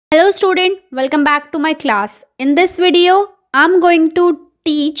Hello student, welcome back to my class. In this video, I'm going to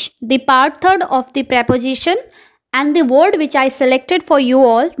teach the part third of the preposition and the word which I selected for you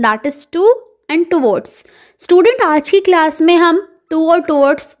all, that is to and towards. Student, आज की class में हम to और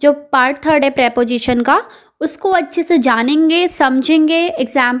towards जो part third है preposition का उसको अच्छे से जानेंगे, समझेंगे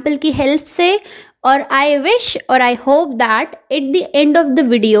एग्जाम्पल की हेल्प से. और I wish or I hope that at the end of the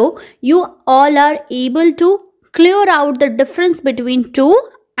video you all are able to clear out the difference between to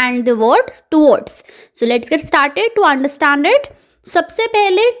and the word towards. So let's get started to understand it. सबसे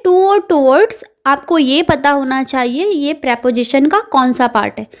पहले to और towards आपको ये पता होना चाहिए ये preposition का कौन सा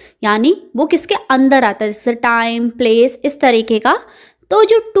पार्ट है, यानी वो किसके अंदर आता है, जैसे टाइम, प्लेस, इस तरीके का. तो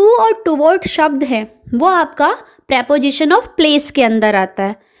जो to और towards शब्द है वो आपका preposition of place के अंदर आता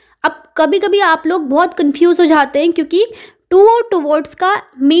है. अब कभी कभी आप लोग बहुत कंफ्यूज हो जाते हैं क्योंकि टू और टुवर्ड्स का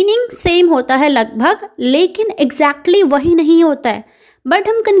मीनिंग सेम होता है लगभग, लेकिन एग्जैक्टली वही नहीं होता है. बट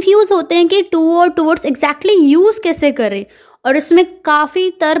हम कंफ्यूज होते हैं कि टू और टुवर्ड्स एग्जैक्टली यूज़ कैसे करें, और इसमें काफ़ी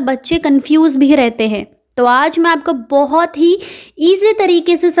तर बच्चे कंफ्यूज भी रहते हैं. तो आज मैं आपको बहुत ही ईजी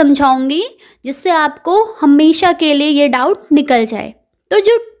तरीके से समझाऊंगी जिससे आपको हमेशा के लिए ये डाउट निकल जाए. तो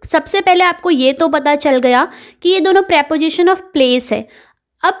जो सबसे पहले आपको ये तो पता चल गया कि ये दोनों प्रेपोजिशन ऑफ प्लेस है.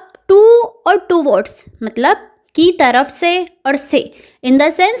 अब टू और टुवर्ड्स मतलब की तरफ से और से, इन द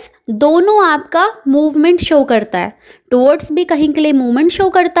सेंस दोनों आपका मूवमेंट शो करता है. टुवर्ड्स भी कहीं के लिए मूवमेंट शो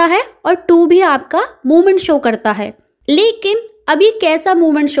करता है और टू भी आपका मूवमेंट शो करता है. लेकिन अभी कैसा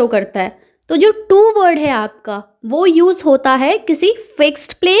मूवमेंट शो करता है, तो जो टू वर्ड है आपका वो यूज़ होता है किसी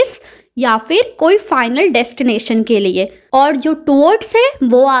फिक्स्ड प्लेस या फिर कोई फाइनल डेस्टिनेशन के लिए, और जो टुवर्ड्स है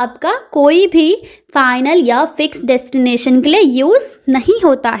वो आपका कोई भी फाइनल या फिक्स डेस्टिनेशन के लिए यूज़ नहीं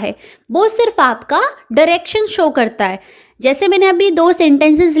होता है. वो सिर्फ आपका डायरेक्शन शो करता है. जैसे मैंने अभी दो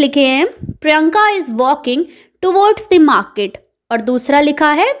सेंटेंसेस लिखे हैं, Priyanka is walking towards the market, और दूसरा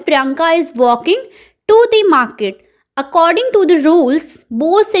लिखा है Priyanka is walking to the market. According to the rules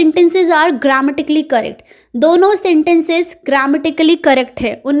both sentences are grammatically correct. दोनों सेंटेंसेस ग्रामेटिकली करेक्ट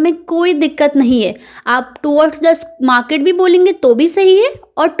है, उनमें कोई दिक्कत नहीं है. आप टुवर्ड्स द मार्केट भी बोलेंगे तो भी सही है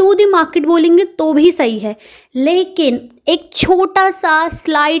और टू द मार्केट बोलेंगे तो भी सही है. लेकिन एक छोटा सा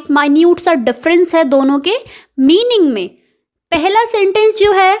स्लाइट माइन्यूट सा डिफरेंस है दोनों के मीनिंग में. पहला सेंटेंस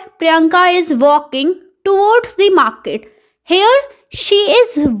जो है Priyanka is walking towards the market, hair she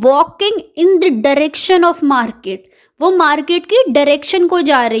is walking in the direction of market. वो मार्केट की डायरेक्शन को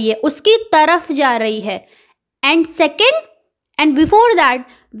जा रही है, उसकी तरफ जा रही है. And second and before that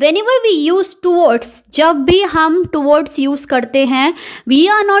whenever we use towards, जब भी हम टुवर्ड्स यूज करते हैं we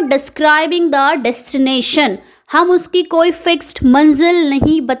are not describing the destination. हम उसकी कोई फिक्स्ड मंजिल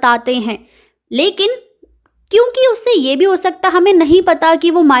नहीं बताते हैं. लेकिन क्योंकि उससे ये भी हो सकता है हमें नहीं पता कि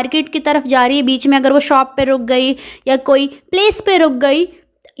वो मार्केट की तरफ जा रही है, बीच में अगर वो शॉप पे रुक गई या कोई प्लेस पे रुक गई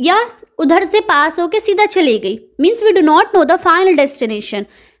या उधर से पास होके सीधा चली गई, means we do not know the final destination.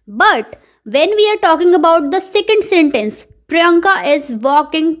 But when we are talking about the second sentence Priyanka is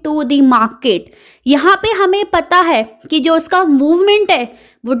walking to the market, यहाँ पे हमें पता है कि जो उसका मूवमेंट है,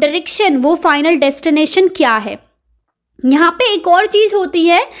 वो डायरेक्शन, वो फाइनल डेस्टिनेशन क्या है. यहाँ पे एक और चीज़ होती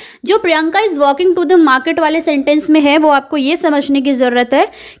है जो Priyanka is walking to the market वाले सेंटेंस में है, वो आपको ये समझने की ज़रूरत है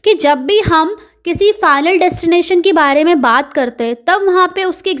कि जब भी हम किसी फाइनल डेस्टिनेशन के बारे में बात करते हैं तब वहाँ पे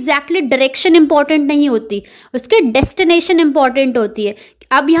उसकी एग्जैक्टली डायरेक्शन इंपॉर्टेंट नहीं होती, उसकी डेस्टिनेशन इंपॉर्टेंट होती है.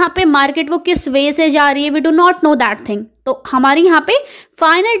 अब यहाँ पे मार्केट वो किस वे से जा रही है, we do not know that thing. तो हमारे यहाँ पे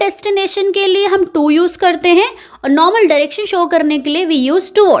फाइनल डेस्टिनेशन के लिए हम टू यूज़ करते हैं और नॉर्मल डायरेक्शन शो करने के लिए we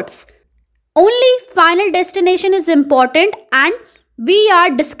use towards. Only final destination is important and we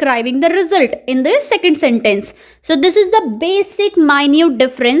are describing the result in the second sentence. So this is the basic minute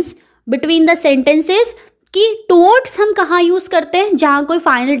difference between the sentences कि towards हम कहाँ use करते हैं जहाँ कोई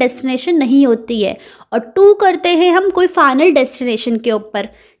final destination नहीं होती है, और to करते हैं हम कोई final destination के ऊपर.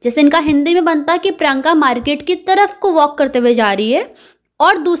 जैसे इनका हिंदी में बनता है कि प्रियंका मार्केट की तरफ को वॉक करते हुए जा रही है,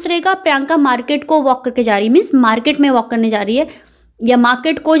 और दूसरे का प्रियंका मार्केट को वॉक करके जा रही है, मीन्स मार्केट में वॉक करने जा रही है या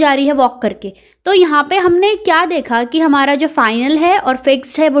मार्केट को जा रही है वॉक करके. तो यहाँ पे हमने क्या देखा कि हमारा जो फाइनल है और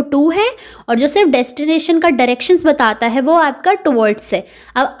फिक्स्ड है वो टू है, और जो सिर्फ डेस्टिनेशन का डायरेक्शंस बताता है वो आपका टुवर्ड्स है.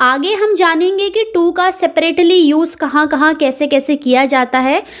 अब आगे हम जानेंगे कि टू का सेपरेटली यूज़ कहाँ कहाँ कैसे कैसे किया जाता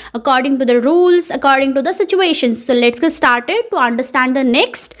है according to the rules, according to the situations. So let's get started to understand the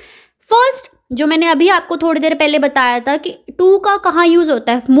next. First जो मैंने अभी आपको थोड़ी देर पहले बताया था कि टू का कहाँ यूज़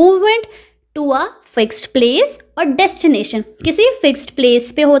होता है, movement to a fixed place, और डेस्टिनेशन किसी फिक्स्ड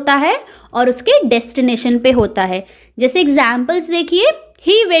प्लेस पे होता है और उसके डेस्टिनेशन पे होता है. जैसे एग्जाम्पल्स देखिए,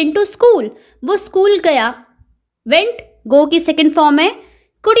 ही वेंट टू स्कूल, वो स्कूल गया. वेंट गो की सेकेंड फॉर्म है.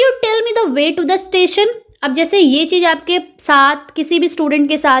 Could you tell me the way to the station, अब जैसे ये चीज़ आपके साथ किसी भी स्टूडेंट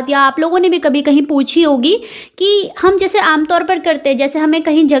के साथ या आप लोगों ने भी कभी कहीं पूछी होगी कि हम जैसे आमतौर पर करते हैं, जैसे हमें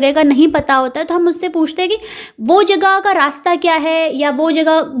कहीं जगह का नहीं पता होता है तो हम उससे पूछते हैं कि वो जगह का रास्ता क्या है या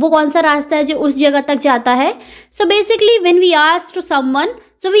वो कौन सा रास्ता है जो उस जगह तक जाता है. So basically when we ask to someone,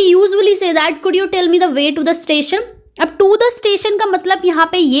 so we usually say that could you tell me the way to the station. अब टू द स्टेशन का मतलब यहाँ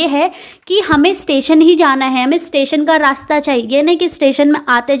पे ये है कि हमें स्टेशन ही जाना है, हमें स्टेशन का रास्ता चाहिए, नहीं कि स्टेशन में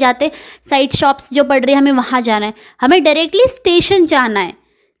आते जाते साइड शॉप्स जो पड़ रही है हमें वहाँ जाना है, हमें डायरेक्टली स्टेशन जाना है.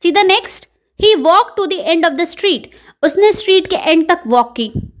 See the next, he walk to the end of the street. उसने स्ट्रीट के एंड तक वॉक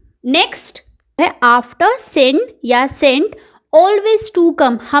की. नेक्स्ट है आफ्टर सेंड या सेंट ऑलवेज टू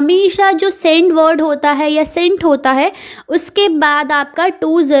कम. हमेशा जो सेंड वर्ड होता है या सेंट होता है उसके बाद आपका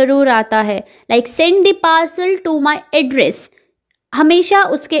टू ज़रूर आता है. Like send the parcel to my address, हमेशा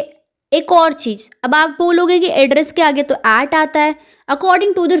उसके एक और चीज़. अब आप बोलोगे कि एड्रेस के आगे तो एट आता है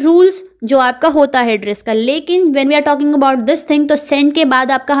अकॉर्डिंग टू द रूल्स जो आपका होता है एड्रेस का, लेकिन when we are talking about this thing तो सेंड के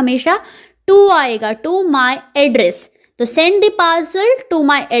बाद आपका हमेशा टू आएगा, टू माई एड्रेस. तो send the parcel to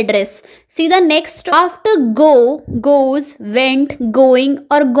my address. See the next, after go, goes, went, going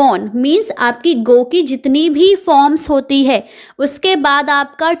और gone means आपकी go की जितनी भी फॉर्म्स होती है उसके बाद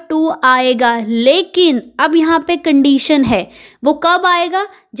आपका to आएगा. लेकिन अब यहाँ पे कंडीशन है, वो कब आएगा?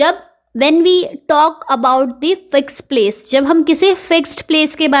 जब when we talk about the fixed place, जब हम किसी फिक्स्ड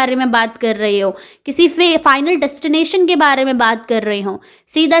प्लेस के बारे में बात कर रहे हो, किसी फाइनल डेस्टिनेशन के बारे में बात कर रहे हो.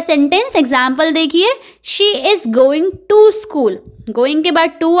 सी द सेंटेंस एग्जाम्पल देखिए, she is going to school. Going के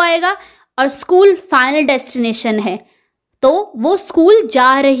बाद टू आएगा और स्कूल फाइनल डेस्टिनेशन है तो वो स्कूल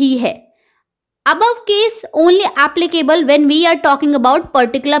जा रही है. Above case only applicable when we are talking about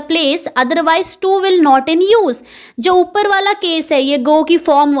particular place, otherwise to will not in use. जो ऊपर वाला केस है ये go की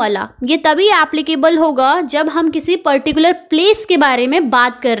फॉर्म वाला, ये तभी एप्लीकेबल होगा जब हम किसी पर्टिकुलर प्लेस के बारे में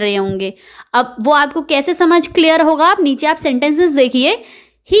बात कर रहे होंगे. अब वो आपको कैसे समझ क्लियर होगा, आप नीचे आप सेंटेंसेस देखिए.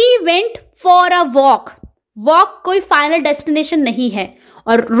 He went for a walk. Walk कोई फाइनल डेस्टिनेशन नहीं है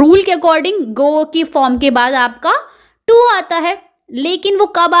और रूल के अकॉर्डिंग go की फॉर्म के बाद आपका to आता है. लेकिन वो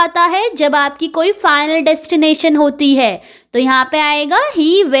कब आता है? जब आपकी कोई फाइनल डेस्टिनेशन होती है. तो यहाँ पे आएगा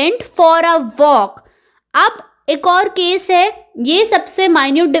he went for a walk. अब एक और केस है, ये सबसे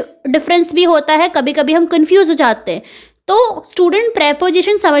माइन्यूट डिफरेंस भी होता है, कभी कभी हम कंफ्यूज हो जाते हैं. तो स्टूडेंट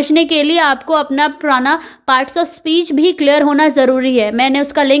प्रेपोजिशन समझने के लिए आपको अपना पुराना पार्ट्स ऑफ स्पीच भी क्लियर होना ज़रूरी है. मैंने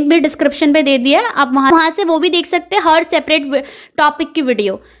उसका लिंक भी डिस्क्रिप्शन पे दे दिया है, आप वहाँ से वो भी देख सकते हैं, हर सेपरेट टॉपिक की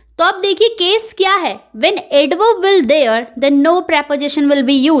वीडियो. तो अब देखिए केस क्या है. When adverb will there, then no preposition will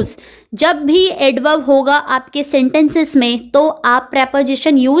be used. जब भी adverb होगा आपके सेंटेंसेस में तो आप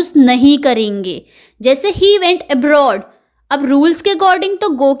preposition यूज नहीं करेंगे. जैसे he went abroad, अब रूल्स के अकॉर्डिंग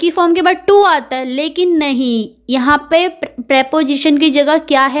तो go की फॉर्म के बाद to आता है, लेकिन नहीं, यहाँ पे preposition की जगह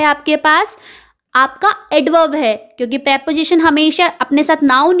क्या है आपके पास? आपका एडवर्ब है, क्योंकि प्रेपोजिशन हमेशा अपने साथ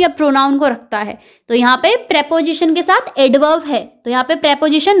नाउन या प्रोनाउन को रखता है. तो यहाँ पे प्रेपोजिशन के साथ एडवर्ब है तो यहाँ पे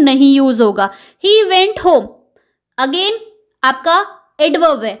प्रेपोजिशन नहीं यूज होगा. ही वेंट होम, अगेन आपका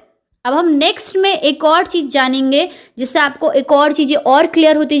एडवर्ब है. अब हम नेक्स्ट में एक और चीज जानेंगे जिससे आपको एक और चीजें और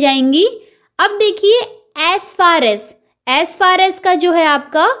क्लियर होती जाएंगी. अब देखिए एज फार एज का जो है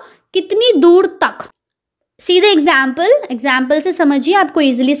आपका कितनी दूर तक. सीधे एग्जाम्पल से समझिए, आपको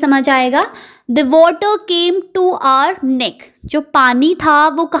इजीली समझ आएगा. The water came to our नेक, जो पानी था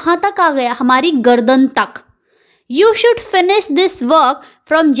वो कहाँ तक आ गया? हमारी गर्दन तक. You should finish this work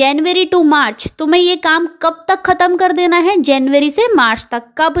from January to मार्च, तुम्हें ये काम कब तक खत्म कर देना है? जनवरी से मार्च तक.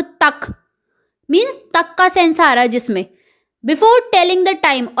 कब तक मीन्स तक का सेंस आ रहा है जिसमें. बिफोर टेलिंग द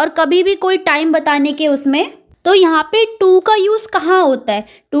टाइम, और कभी भी कोई टाइम बताने के उसमें. तो यहाँ पे टू का यूज़ कहाँ होता है?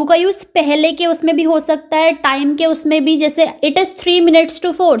 टू का यूज़ पहले के उसमें भी हो सकता है, टाइम के उसमें भी. जैसे इट इज़ 3 minutes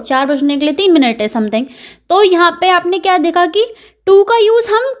to 4, 4 बजने के लिए 3 मिनट है समथिंग. तो यहाँ पे आपने क्या देखा कि टू का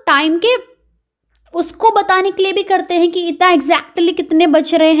यूज़ हम टाइम के उसको बताने के लिए भी करते हैं कि इतना एग्जैक्टली कितने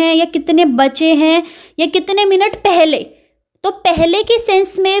बज रहे हैं या कितने बचे हैं या कितने मिनट पहले. तो पहले के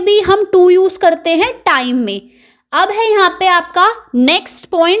सेंस में भी हम टू यूज़ करते हैं टाइम में. अब है यहाँ पे आपका next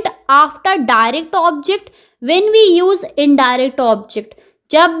point, after direct object when we use indirect object.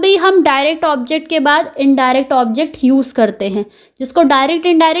 जब भी हम डायरेक्ट ऑब्जेक्ट के बाद इनडायरेक्ट ऑब्जेक्ट यूज करते हैं. जिसको डायरेक्ट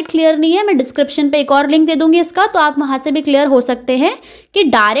इनडायरेक्ट क्लियर नहीं है, मैं डिस्क्रिप्शन पे एक और लिंक दे दूंगी इसका, तो आप वहां से भी क्लियर हो सकते हैं कि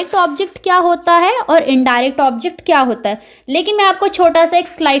डायरेक्ट ऑब्जेक्ट क्या होता है और इनडायरेक्ट ऑब्जेक्ट क्या होता है. लेकिन मैं आपको छोटा सा एक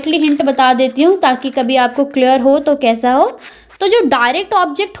स्लाइटली हिंट बता देती हूँ ताकि कभी आपको क्लियर हो तो कैसा हो. तो जो डायरेक्ट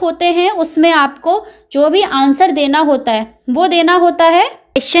ऑब्जेक्ट होते हैं उसमें आपको जो भी आंसर देना होता है वो देना होता है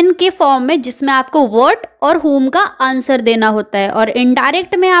क्वेश्चन के फॉर्म में, जिसमें आपको व्हाट और whom का आंसर देना होता है. और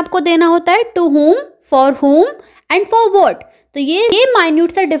इनडायरेक्ट में आपको देना होता है to whom, for whom and for what. तो ये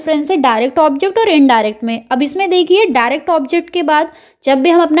माइन्यूट सा डिफरेंस है डायरेक्ट ऑब्जेक्ट और इनडायरेक्ट में। अब इसमें देखिए डायरेक्ट ऑब्जेक्ट के बाद जब भी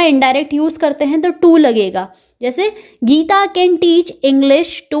हम अपना इनडायरेक्ट यूज करते हैं तो टू लगेगा। जैसे Gita can teach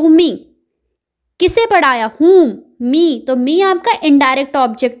English to me, किसे पढ़ाया, हूम, मी, तो मी आपका इनडायरेक्ट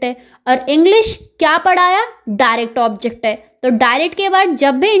ऑब्जेक्ट है और इंग्लिश क्या पढ़ाया, डायरेक्ट ऑब्जेक्ट है। तो डायरेक्ट के बाद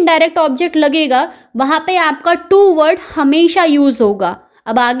जब भी इनडायरेक्ट ऑब्जेक्ट लगेगा वहां पे आपका टू वर्ड हमेशा यूज होगा।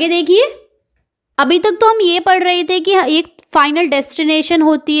 अब आगे देखिए, अभी तक तो हम ये पढ़ रहे थे कि एक फाइनल डेस्टिनेशन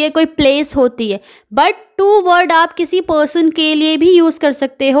होती है, कोई प्लेस होती है, बट टू वर्ड आप किसी पर्सन के लिए भी यूज कर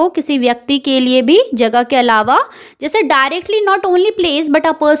सकते हो, किसी व्यक्ति के लिए भी जगह के अलावा। जैसे directly not only place but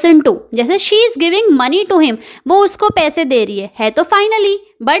a person to, जैसे she is giving money to him, वो उसको पैसे दे रही है तो फाइनली,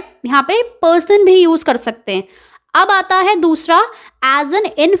 बट यहाँ पे पर्सन भी यूज कर सकते हैं। अब आता है दूसरा, एज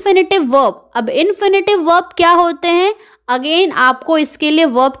एन इन्फिनिटिव वर्ब। अब इन्फिनिटिव वर्ब क्या होते हैं, अगेन आपको इसके लिए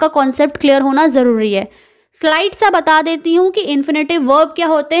वर्ब का कॉन्सेप्ट क्लियर होना जरूरी है। स्लाइड सा बता देती हूँ कि इन्फिनिटिव वर्ब क्या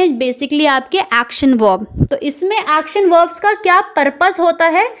होते हैं, बेसिकली आपके एक्शन वर्ब। तो इसमें एक्शन वर्ब्स का क्या पर्पस होता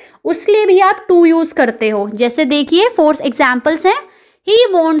है, उसके भी आप टू यूज करते हो। जैसे देखिए 4 एग्जाम्पल्स हैं। He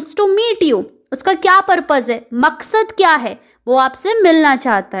wants to meet you, उसका क्या पर्पस है, मकसद क्या है, वो आपसे मिलना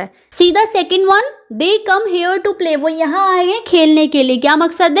चाहता है। सीधा second one, they come here to play, वो यहाँ आए हैं खेलने के लिए, क्या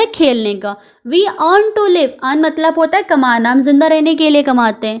मकसद है, खेलने का। We earn to live, earn मतलब होता है कमाना, हम जिंदा रहने के लिए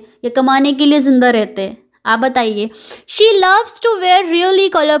कमाते हैं या कमाने के लिए जिंदा रहते हैं। आप बताइए। She loves to where really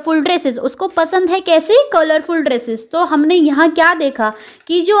colourful dresses, उसको पसंद है कैसे, कलरफुल ड्रेसेस। तो हमने यहाँ क्या देखा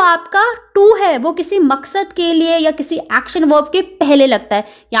कि जो आपका टू है वो किसी मकसद के लिए या किसी एक्शन वर्ब के पहले लगता है,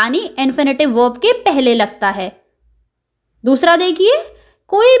 यानी इन्फिनिटिव वर्ब के पहले लगता है। दूसरा देखिए,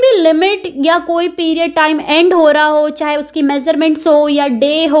 कोई भी लिमिट या कोई पीरियड टाइम एंड हो रहा हो, चाहे उसकी मेजरमेंट्स हो या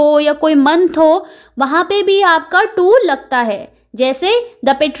डे हो या कोई मंथ हो, वहाँ पे भी आपका टू लगता है। जैसे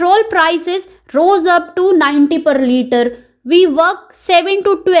the petrol prices rose up to 90 पर लीटर, वी वर्क 7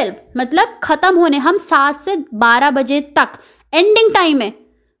 to 12, मतलब खत्म होने, हम 7 से 12 बजे तक, एंडिंग टाइम है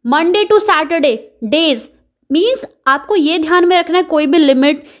Monday to Saturday, days means आपको ये ध्यान में रखना है कोई भी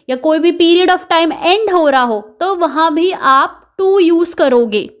लिमिट या कोई भी पीरियड ऑफ टाइम एंड हो रहा हो तो वहां भी आप टू यूज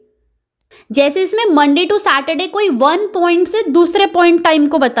करोगे। जैसे इसमें मंडे टू सैटरडे कोई 1 पॉइंट से दूसरे पॉइंट टाइम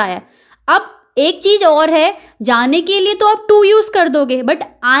को बताया। अब एक चीज और है, जाने के लिए तो आप टू यूज कर दोगे, बट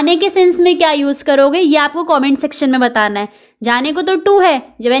आने के सेंस में क्या यूज करोगे ये आपको कमेंट सेक्शन में बताना है। जाने को तो टू है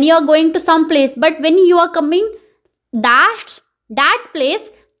when you are going to some place, but when you are coming that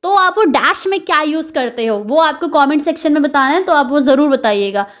place, तो आप वो डैश में क्या यूज करते हो वो आपको कमेंट सेक्शन में बताना है, तो आप वो जरूर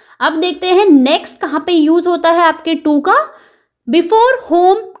बताइएगा। अब देखते हैं नेक्स्ट कहाँ पे यूज होता है आपके टू का। Before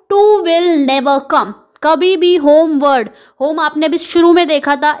home two will never come, कभी भी होम वर्ड, होम आपने अभी शुरू में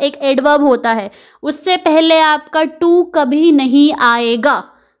देखा था एक एडवर्ब होता है, उससे पहले आपका टू कभी नहीं आएगा।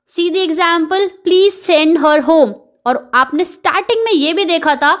 सीधी example, please send her home, और आपने स्टार्टिंग में ये भी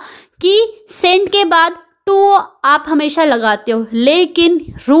देखा था कि सेंड के बाद टू आप हमेशा लगाते हो, लेकिन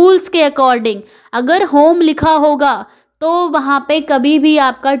रूल्स के अकॉर्डिंग अगर होम लिखा होगा तो वहां पे कभी भी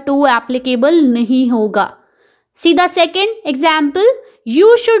आपका टू एप्लीकेबल नहीं होगा। सीधा second example,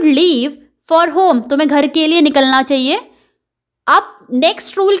 you should leave for home, तुम्हें घर के लिए निकलना चाहिए। अब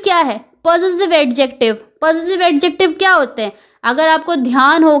नेक्स्ट रूल क्या है, पॉजिटिव एडजेक्टिव। पॉजिटिव एडजेक्टिव क्या होते हैं, अगर आपको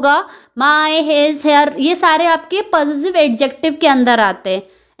ध्यान होगा माय, हिज, हेयर, ये सारे आपके पॉजिटिव एडजेक्टिव के अंदर आते हैं।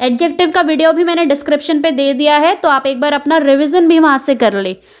 एडजेक्टिव का वीडियो भी मैंने डिस्क्रिप्शन पे दे दिया है, तो आप एक बार अपना रिवीजन भी वहां से कर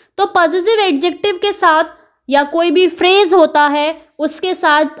ले। तो पॉजिटिव एडजेक्टिव के साथ या कोई भी फ्रेज होता है उसके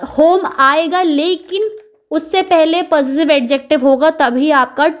साथ होम आएगा, लेकिन उससे पहले पॉजिटिव एडजेक्टिव होगा तभी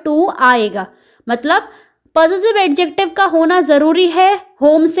आपका टू आएगा। मतलब पॉजिटिव एडजेक्टिव का होना जरूरी है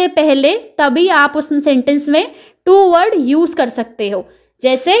होम से पहले, तभी आप उस सेंटेंस में टू वर्ड यूज कर सकते हो।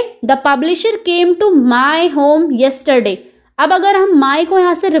 जैसे the publisher came to my home yesterday. अब अगर हम माई को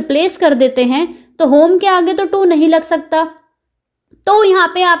यहाँ से रिप्लेस कर देते हैं तो होम के आगे तो टू नहीं लग सकता, तो यहाँ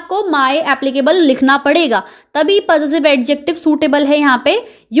पे आपको माई एप्लीकेबल लिखना पड़ेगा, तभी पॉजिटिव एडजेक्टिव सूटेबल है यहाँ पे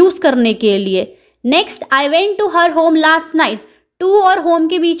यूज करने के लिए। Next, I went to her home last night. To और होम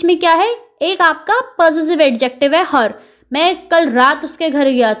के बीच में क्या है, एक आपका पॉजिटिव एडजेक्टिव है हर, मैं कल रात उसके घर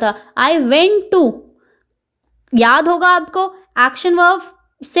गया था। आई वेंट टू, याद होगा आपको एक्शन वर्ब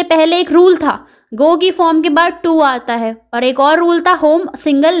से पहले एक रूल था, गो की फॉर्म के बाद टू आता है, और एक और रूल था होम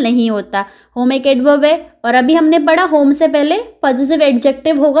सिंगल नहीं होता, होम एक एडवर्ब है, और अभी हमने पढ़ा होम से पहले पॉजिटिव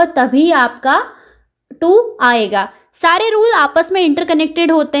एडजेक्टिव होगा तभी आपका टू आएगा। सारे रूल आपस में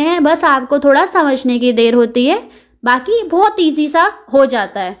इंटरकनेक्टेड होते हैं, बस आपको थोड़ा समझने की देर होती है, बाकी बहुत इजी सा हो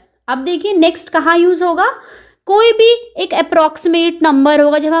जाता है। अब देखिए नेक्स्ट कहाँ यूज होगा, कोई भी एक अप्रॉक्सीमेट नंबर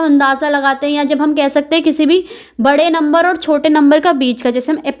होगा, जब हम अंदाज़ा लगाते हैं या जब हम कह सकते हैं किसी भी बड़े नंबर और छोटे नंबर का बीच का,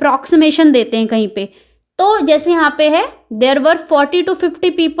 जैसे हम अप्रॉक्सीमेशन देते हैं कहीं पे, तो जैसे यहाँ पे है there were 40 to 50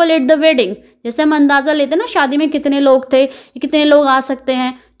 people at the wedding, जैसे हम अंदाजा लेते हैं ना शादी में कितने लोग थे, कितने लोग आ सकते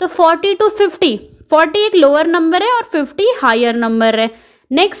हैं, तो 40 to 50, 40 एक लोअर नंबर है और 50 हायर नंबर है।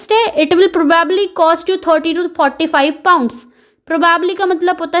 नेक्स्ट है it will probably cost you 30 to 45 pounds. Probably का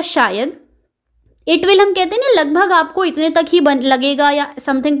मतलब होता है शायद, इट विल हम कहते हैं ना लगभग आपको इतने तक ही लगेगा या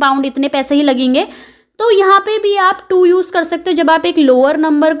समथिंग पाउंड इतने पैसे ही लगेंगे। तो यहाँ पे भी आप टू यूज़ कर सकते हो जब आप एक लोअर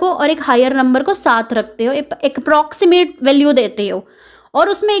नंबर को और एक हायर नंबर को साथ रखते हो, एक अप्रॉक्सीमेट वैल्यू देते हो। और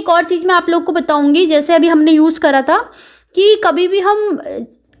उसमें एक और चीज़ मैं आप लोग को बताऊंगी, जैसे अभी हमने यूज़ करा था कि कभी भी हम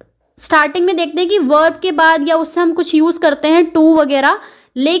स्टार्टिंग में देखते हैं कि वर्ब के बाद या उससे हम कुछ यूज़ करते हैं टू वगैरह,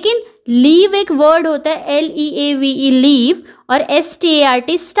 लेकिन लीव एक वर्ड होता है LEAVE लीव और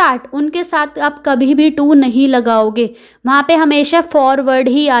START स्टार्ट, उनके साथ आप कभी भी टू नहीं लगाओगे, वहाँ पे हमेशा फॉरवर्ड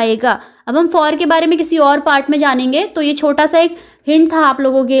ही आएगा। अब हम फॉर के बारे में किसी और पार्ट में जानेंगे, तो ये छोटा सा एक हिंट था आप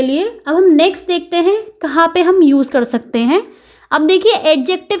लोगों के लिए। अब हम नेक्स्ट देखते हैं कहाँ पे हम यूज़ कर सकते हैं। अब देखिए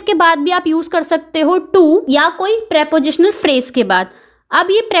एडजेक्टिव के बाद भी आप यूज़ कर सकते हो टू या कोई प्रेपोजिशनल फ्रेज के बाद।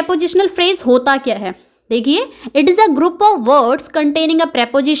 अब ये प्रेपोजिशनल फ्रेज होता क्या है, देखिए it is a group of words containing a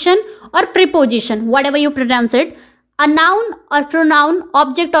preposition और preposition what ever you pronounce it, a noun और pronoun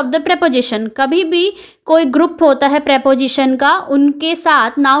object of the preposition. कभी भी कोई ग्रुप होता है प्रेपोजिशन का, उनके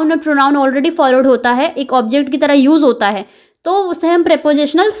साथ नाउन और प्रोनाउन ऑलरेडी फॉलोड होता है, एक ऑब्जेक्ट की तरह यूज होता है, तो उसे हम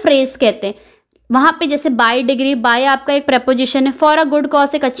प्रेपोजिशनल फ्रेज कहते हैं। वहाँ पे जैसे बाय डिग्री, बाय आपका एक प्रेपोजिशन है, फॉर अ गुड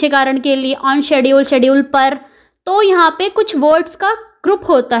कॉज एक अच्छे कारण के लिए, ऑन शेड्यूल शेड्यूल पर। तो यहाँ पे कुछ वर्ड्स का ग्रुप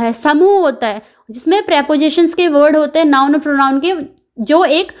होता है, समूह होता है, जिसमें प्रेपोजिशंस के वर्ड होते हैं नाउन और प्रोनाउन के, जो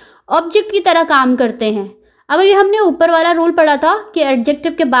एक ऑब्जेक्ट की तरह काम करते हैं। अब अभी हमने ऊपर वाला रूल पढ़ा था कि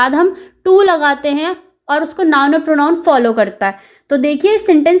एडजेक्टिव के बाद हम टू लगाते हैं और उसको नाउन और प्रोनाउन फॉलो करता है। तो देखिए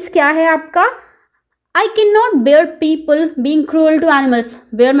सेंटेंस क्या है आपका, I can not bear people being cruel to animals.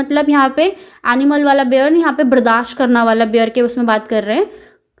 Bear मतलब यहाँ पे एनिमल वाला बेयर, यहाँ पे बर्दाश्त करना वाला बेयर के उसमें बात कर रहे हैं।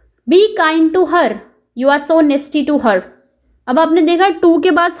 Be kind to her, you are so नेस्टी to her. अब आपने देखा टू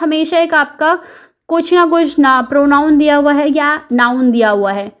के बाद हमेशा एक आपका कुछ ना कुछ प्रोनाउन दिया हुआ है या नाउन दिया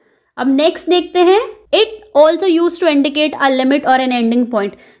हुआ है। अब नेक्स्ट देखते हैं, it also use to indicate a limit और एन एंडिंग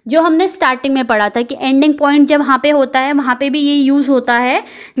पॉइंट, जो हमने स्टार्टिंग में पढ़ा था कि एंडिंग पॉइंट जब वहाँ पे होता है वहाँ पे भी ये यूज होता है।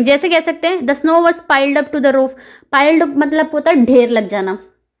 जैसे कह सकते हैं the snow was piled up to the roof, piled मतलब होता है ढेर लग जाना।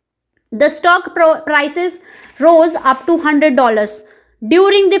 The stock prices rose up to $100,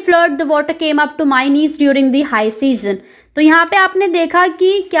 during the flood the water came up to my knees during the high season. तो यहाँ पे आपने देखा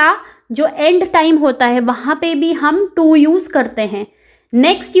कि क्या जो एंड टाइम होता है वहाँ पे भी हम टू यूज करते हैं।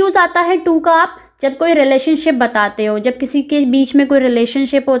 नेक्स्ट यूज आता है टू का आप जब कोई रिलेशनशिप बताते हो, जब किसी के बीच में कोई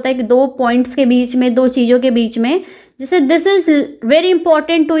रिलेशनशिप होता है कि दो पॉइंट्स के बीच में, दो चीज़ों के बीच में, जैसे this is very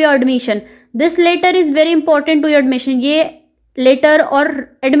important to your admission, this letter is very important to your admission, ये लेटर और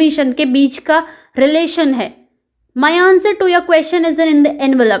एडमिशन के बीच का रिलेशन है। My answer to your question is in the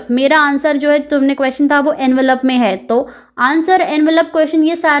envelope, मेरा आंसर जो है तुमने क्वेश्चन था वो एनवेलप में है। तो आंसर, एनवेलप, क्वेश्चन,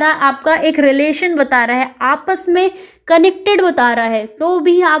 ये सारा आपका एक रिलेशन बता रहा है, आपस में कनेक्टेड बता रहा है, तो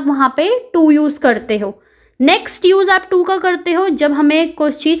भी आप वहाँ पे टू यूज़ करते हो। नेक्स्ट यूज़ आप टू का करते हो जब हमें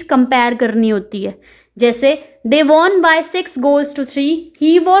कोई चीज़ कंपेयर करनी होती है, जैसे they won by 6 goals to 3,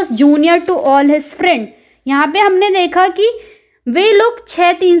 he was junior to all his friend. यहाँ पे हमने देखा कि वे लोग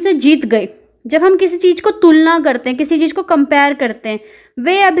 6-3 से जीत गए। जब हम किसी चीज़ को तुलना करते हैं, किसी चीज़ को कंपेयर करते हैं,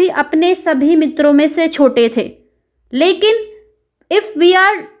 वे अभी अपने सभी मित्रों में से छोटे थे। लेकिन if we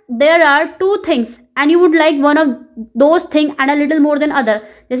are there are 2 things and you would like one of those thing and a little more than other,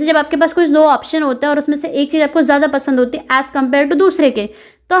 जैसे जब आपके पास कुछ 2 ऑप्शन होते हैं और उसमें से एक चीज़ आपको ज़्यादा पसंद होती है एज़ कम्पेयर टू दूसरे के,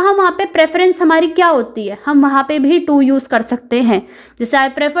 तो हम वहाँ पे प्रेफरेंस हमारी क्या होती है, हम वहाँ पे भी टू यूज़ कर सकते हैं। जैसे I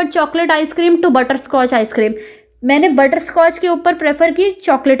prefer chocolate ice cream to butter scotch ice cream, मैंने बटर स्कॉच के ऊपर प्रेफर की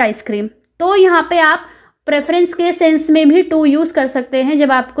चॉकलेट आइसक्रीम। तो यहाँ पे आप प्रेफरेंस के सेंस में भी टू यूज़ कर सकते हैं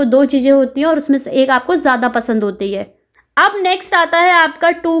जब आपको 2 चीज़ें होती हैं और उसमें से एक आपको ज़्यादा पसंद होती है। अब नेक्स्ट आता है आपका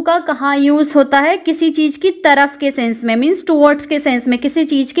टू का कहाँ यूज़ होता है, किसी चीज़ की तरफ के सेंस में, मीन्स टूवर्ड्स के सेंस में, किसी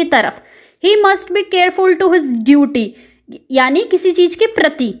चीज़ की तरफ। He must be careful to his duty, यानी किसी चीज़ के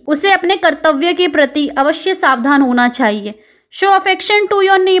प्रति, उसे अपने कर्तव्य के प्रति अवश्य सावधान होना चाहिए। Show affection to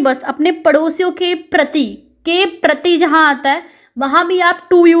your neighbours, अपने पड़ोसियों के प्रति जहाँ आता है वहाँ भी आप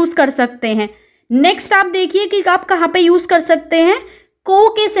टू यूज़ कर सकते हैं। नेक्स्ट आप देखिए कि आप कहाँ पे यूज़ कर सकते हैं, को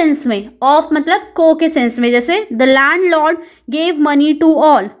के सेंस में, ऑफ मतलब को के सेंस में, जैसे the landlord gave money to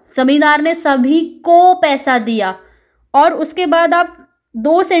all, जमींदार ने सभी को पैसा दिया। और उसके बाद आप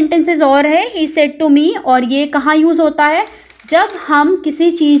 2 सेंटेंसेस और है, ही सेड टू मी, और ये कहाँ यूज़ होता है, जब हम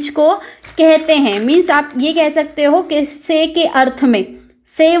किसी चीज़ को कहते हैं, मीन्स आप ये कह सकते हो कि से के अर्थ में,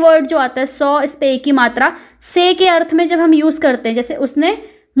 से वर्ड जो आता है 100 इस पे एक ही मात्रा, से के अर्थ में जब हम यूज़ करते हैं, जैसे उसने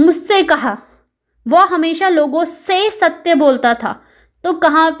मुझसे कहा, वह हमेशा लोगों से सत्य बोलता था। तो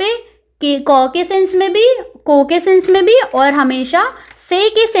कहाँ पे के क के सेंस में भी, को के सेंस में भी और हमेशा से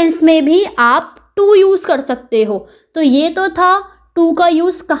के सेंस में भी आप टू यूज़ कर सकते हो। तो ये तो था टू का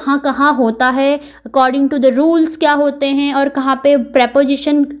यूज़ कहाँ कहाँ होता है, अकॉर्डिंग टू द रूल्स क्या होते हैं, और कहाँ पे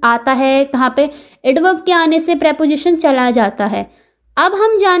प्रेपोजिशन आता है, कहाँ पे एडवर्ब के आने से प्रेपोजिशन चला जाता है। अब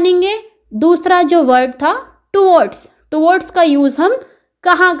हम जानेंगे दूसरा जो वर्ड था टुवर्ड्स। टुवर्ड्स का यूज़ हम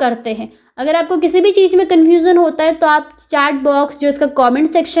कहाँ करते हैं। अगर आपको किसी भी चीज़ में कन्फ्यूज़न होता है तो आप चैट बॉक्स जो इसका कमेंट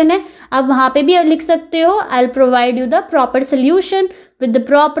सेक्शन है आप वहाँ पे भी लिख सकते हो। I will provide you the proper solution with the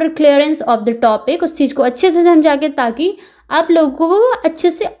proper clearance of the topic, उस चीज़ को अच्छे से समझा के, ताकि आप लोगों को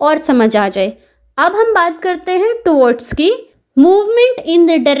अच्छे से और समझ आ जाए। अब हम बात करते हैं टुवर्ड्स की। Movement in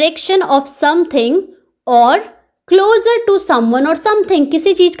the direction of something और क्लोजर टू समवन और समथिंग।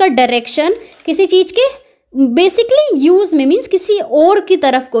 किसी चीज़ का डायरेक्शन, किसी चीज़ के बेसिकली यूज में मीन्स किसी और की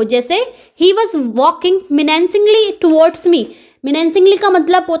तरफ को। जैसे he was walking मिनेंसिंगली towards me. मिनेंसिंगली का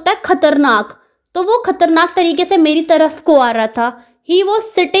मतलब होता है खतरनाक, तो वो खतरनाक तरीके से मेरी तरफ को आ रहा था। He was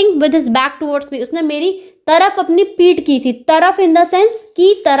sitting with his back towards me. उसने मेरी तरफ अपनी पीठ की थी। तरफ इन द सेंस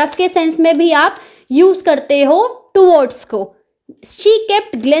की, तरफ के सेंस में भी आप यूज करते हो टुवर्ड्स को। She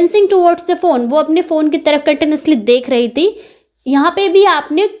kept ग्लेंसिंग towards the phone. वो अपने फ़ोन की तरफ कंटिन्यूसली देख रही थी। यहाँ पे भी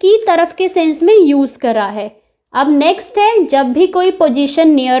आपने की तरफ के सेंस में यूज़ करा है। अब नेक्स्ट है, जब भी कोई पोजीशन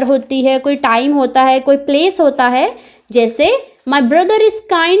नियर होती है, कोई टाइम होता है, कोई प्लेस होता है, जैसे my brother is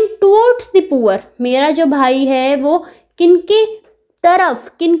kind towards the poor. मेरा जो भाई है वो किनके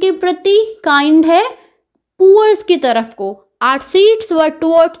तरफ, किनके प्रति काइंड है, पुअर्स की तरफ को। Our seats were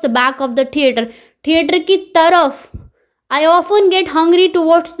towards the back of the theatre. Theatre की तरफ। I often get hungry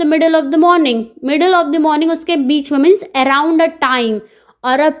towards the middle of the morning. Middle of the morning उसके बीच में मीन्स अराउंड अ टाइम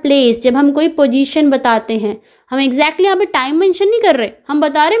और अ प्लेस। जब हम कोई पोजीशन बताते हैं, हम एग्जैक्टली यहाँ पे टाइम मेंशन नहीं कर रहे, हम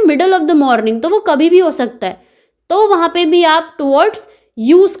बता रहे हैं मिडल ऑफ द मॉर्निंग, तो वो कभी भी हो सकता है। तो वहाँ पे भी आप टुवर्ड्स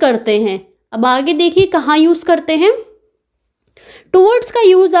यूज़ करते हैं। अब आगे देखिए कहाँ यूज़ करते हैं। टुवर्ड्स का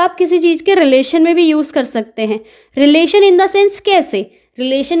यूज़ आप किसी चीज़ के रिलेशन में भी यूज़ कर सकते हैं। रिलेशन इन द सेंस कैसे?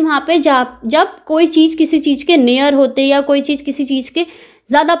 रिलेशन वहाँ पे जब कोई चीज़ किसी चीज़ के नियर होते या कोई चीज़ किसी चीज़ के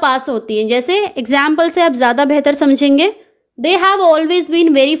ज़्यादा पास होती है। जैसे एग्जाम्पल से आप ज़्यादा बेहतर समझेंगे। They have always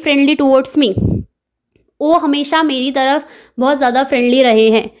been very friendly towards me. वो हमेशा मेरी तरफ बहुत ज़्यादा फ्रेंडली रहे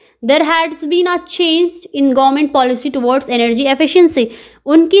हैं। There has been a change in government policy towards energy efficiency.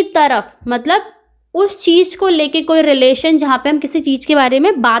 उनकी तरफ मतलब उस चीज़ को लेके कोई रिलेशन जहाँ पे हम किसी चीज़ के बारे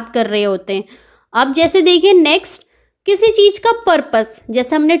में बात कर रहे होते हैं। अब जैसे देखिए नेक्स्ट, किसी चीज़ का पर्पस।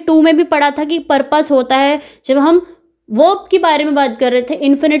 जैसे हमने टू में भी पढ़ा था कि पर्पस होता है जब हम वर्ब के बारे में बात कर रहे थे,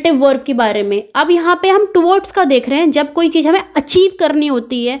 इन्फिनेटिव वर्ब के बारे में। अब यहाँ पे हम टुवर्ड्स का देख रहे हैं, जब कोई चीज़ हमें अचीव करनी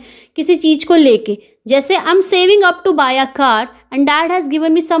होती है किसी चीज़ को लेके। जैसे I am saving up to bye a car and dad has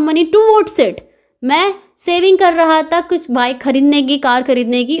given me some money towards it. मैं सेविंग कर रहा था कुछ बाइक खरीदने की, कार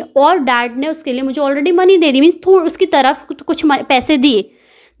खरीदने की, और डैड ने उसके लिए मुझे ऑलरेडी मनी दे दी, मीन्स उसकी तरफ कुछ पैसे दिए।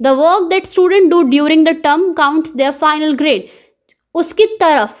 The work that student do during the term counts there final grade. उसकी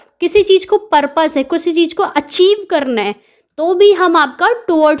तरफ किसी चीज़ को पर्पस है, किसी चीज़ को अचीव करना है, तो भी हम आपका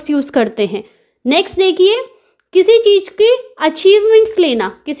टुवर्ड्स यूज़ करते हैं। नेक्स्ट देखिए, किसी चीज़ की अचीवमेंट्स लेना,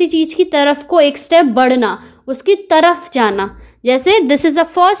 किसी चीज़ की तरफ को एक स्टेप बढ़ना, उसकी तरफ जाना। जैसे this is a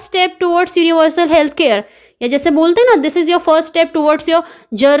first step towards universal health care, या जैसे बोलते हैं ना this is your first step towards your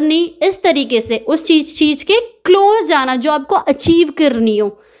journey. इस तरीके से उस चीज़ के क्लोज जाना जो आपको अचीव करनी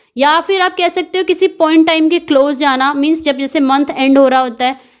हो। या फिर आप कह सकते हो किसी पॉइंट टाइम के क्लोज जाना, मीन्स जब जैसे मंथ एंड हो रहा होता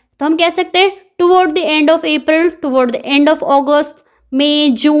है तो हम कह सकते हैं toward the end of April, toward the end of August, May,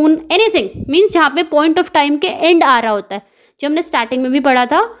 June, anything, means जहाँ पे पॉइंट ऑफ टाइम के एंड आ रहा होता है, जो हमने स्टार्टिंग में भी पढ़ा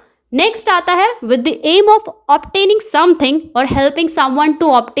था। नेक्स्ट आता है with the M of obtaining something और helping someone to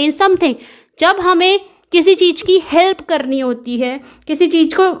obtain something. जब हमें किसी चीज़ की हेल्प करनी होती है, किसी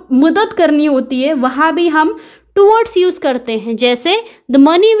चीज़ को मदद करनी होती है, वहाँ भी हम टुवर्ड्स यूज़ करते हैं। जैसे the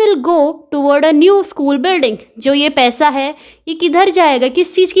money will go toward a new school building. जो ये पैसा है ये किधर जाएगा,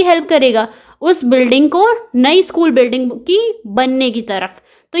 किस चीज़ की हेल्प करेगा, उस बिल्डिंग को, नई स्कूल बिल्डिंग की बनने की तरफ।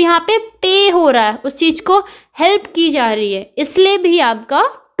 तो यहाँ पे हो रहा है, उस चीज़ को हेल्प की जा रही है, इसलिए भी आपका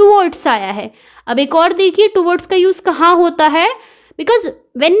टुवर्ड्स आया है। अब एक और देखिए टुवर्ड्स का यूज़ कहाँ होता है। Because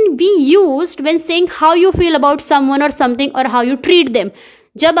when we used when saying how you feel about someone or something or how you treat them,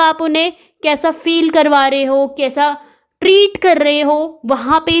 जब आप उन्हें कैसा फील करवा रहे हो, कैसा ट्रीट कर रहे हो,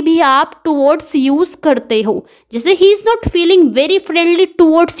 वहाँ पे भी आप टुवर्ड्स यूज़ करते हो। जैसे he is not feeling very friendly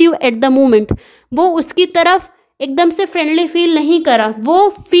towards you at the moment, वो उसकी तरफ एकदम से फ्रेंडली फील नहीं करा, वो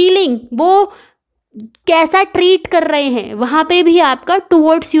फीलिंग, वो कैसा ट्रीट कर रहे हैं, वहाँ पे भी आपका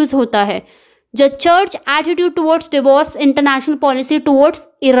टुवर्ड्स यूज़ होता है। The church attitude towards divorce, international policy towards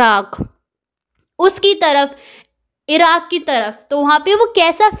Iraq. उसकी तरफ, इराक की तरफ, तो वहाँ पे वो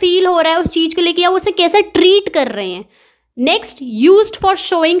कैसा फील हो रहा है उस चीज़ को लेके, या वो उसे कैसा ट्रीट कर रहे हैं। Next, used for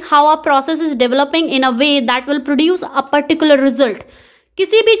showing how a process is developing in a way that will produce a particular result.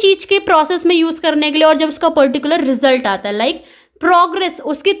 किसी भी चीज़ के प्रोसेस में यूज़ करने के लिए, और जब उसका पर्टिकुलर रिजल्ट आता है, लाइक प्रोग्रेस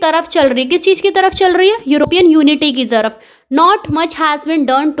उसकी तरफ चल रही है। किस चीज़ की तरफ चल रही है? यूरोपियन यूनिटी की तरफ। Not much has been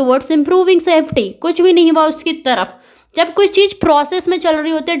done towards improving safety, कुछ भी नहीं हुआ उसकी तरफ। जब कोई चीज़ प्रोसेस में चल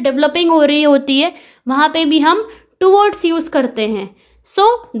रही होती है, डेवलपिंग हो रही होती है, वहाँ पे भी हम टुवर्ड्स यूज़ करते हैं।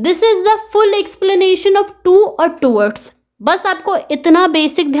 So this is the full explanation of to और टुवर्ड्स। बस आपको इतना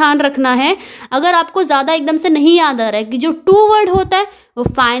बेसिक ध्यान रखना है। अगर आपको ज़्यादा एकदम से नहीं याद आ रहा है कि जो टू वर्ड होता है वो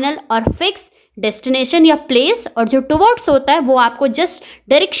फाइनल और फिक्स, डेस्टिनेशन या प्लेस, और जो टुवर्ड्स होता है वो आपको जस्ट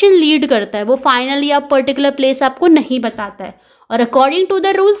डायरेक्शन लीड करता है, वो फाइनल या पर्टिकुलर प्लेस आपको नहीं बताता है। और अकॉर्डिंग टू द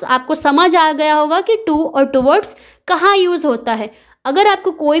रूल्स आपको समझ आ गया होगा कि टू और टुवर्ड्स कहाँ यूज़ होता है। अगर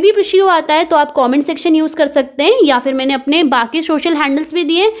आपको कोई भी इश्यू आता है तो आप कमेंट सेक्शन यूज़ कर सकते हैं, या फिर मैंने अपने बाकी सोशल हैंडल्स भी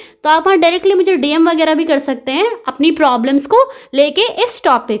दिए, तो आप वहाँ डायरेक्टली मुझे डीएम वगैरह भी कर सकते हैं अपनी प्रॉब्लम्स को लेके इस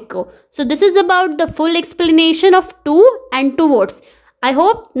टॉपिक को। So this is about the full explanation of to and towards. I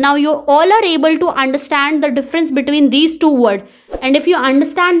hope now you all are able to understand the difference between these two words. And if you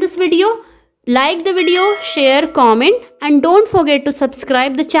understand this video, like the video, share, comment, and don't forget to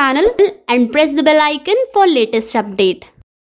subscribe the channel and press the bell icon for latest update.